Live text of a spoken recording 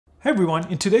Hey everyone,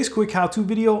 in today's quick how-to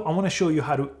video, I want to show you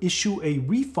how to issue a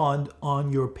refund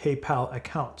on your PayPal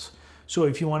account. So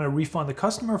if you want to refund the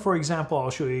customer, for example, I'll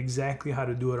show you exactly how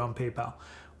to do it on PayPal.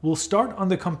 We'll start on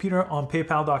the computer on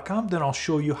paypal.com, then I'll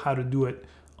show you how to do it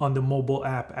on the mobile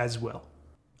app as well.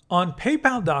 On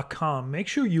paypal.com, make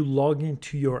sure you log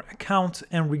into your account,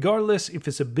 and regardless if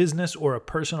it's a business or a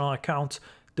personal account,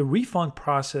 the refund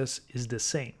process is the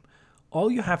same.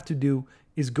 All you have to do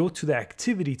is go to the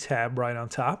activity tab right on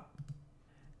top.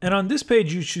 And on this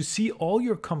page, you should see all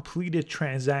your completed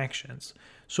transactions.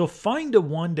 So find the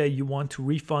one that you want to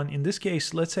refund. In this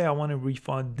case, let's say I want to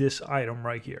refund this item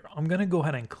right here. I'm going to go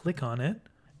ahead and click on it.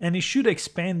 And it should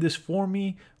expand this for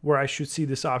me where I should see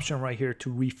this option right here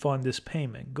to refund this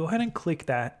payment. Go ahead and click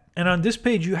that. And on this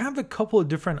page, you have a couple of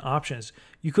different options.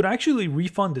 You could actually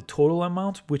refund the total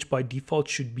amount, which by default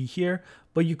should be here,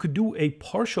 but you could do a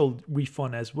partial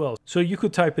refund as well. So you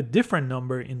could type a different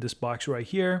number in this box right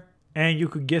here, and you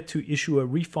could get to issue a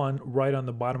refund right on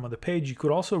the bottom of the page. You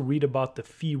could also read about the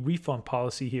fee refund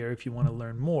policy here if you want to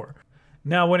learn more.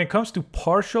 Now, when it comes to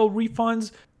partial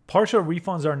refunds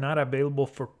are not available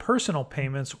for personal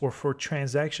payments or for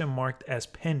transaction marked as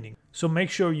pending. So make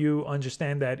sure you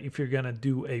understand that if you're going to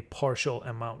do a partial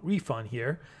amount refund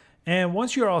here. And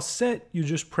once you're all set, you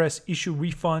just press issue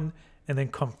refund and then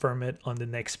confirm it on the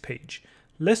next page.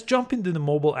 Let's jump into the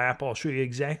mobile app. I'll show you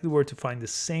exactly where to find the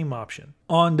same option.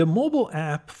 On the mobile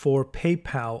app for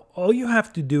PayPal, all you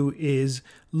have to do is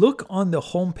look on the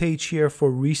home page here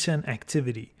for recent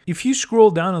activity. If you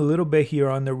scroll down a little bit here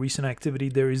on the recent activity,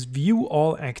 there is view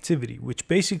all activity, which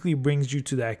basically brings you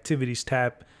to the activities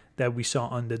tab that we saw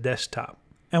on the desktop.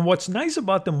 And what's nice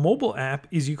about the mobile app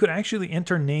is you could actually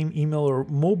enter name, email, or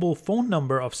mobile phone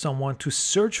number of someone to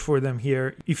search for them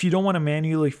here if you don't want to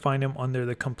manually find them under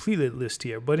the completed list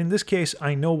here. But in this case,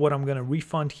 I know what I'm going to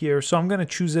refund here, so I'm going to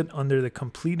choose it under the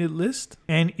completed list.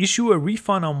 And issue a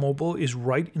refund on mobile is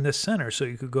right in the center, so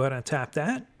you could go ahead and tap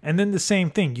that. And then the same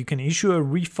thing, you can issue a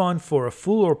refund for a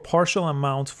full or partial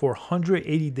amount for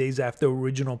 180 days after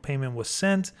original payment was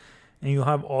sent, and you'll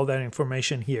have all that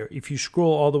information here. If you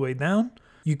scroll all the way down,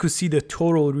 you could see the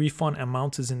total refund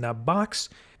amount is in that box,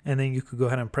 and then you could go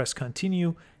ahead and press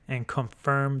continue and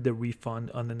confirm the refund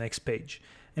on the next page.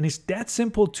 And it's that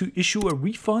simple to issue a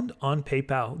refund on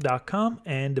paypal.com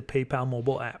and the PayPal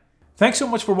mobile app. Thanks so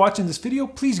much for watching this video.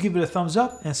 Please give it a thumbs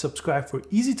up and subscribe for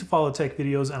easy to follow tech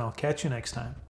videos, and I'll catch you next time.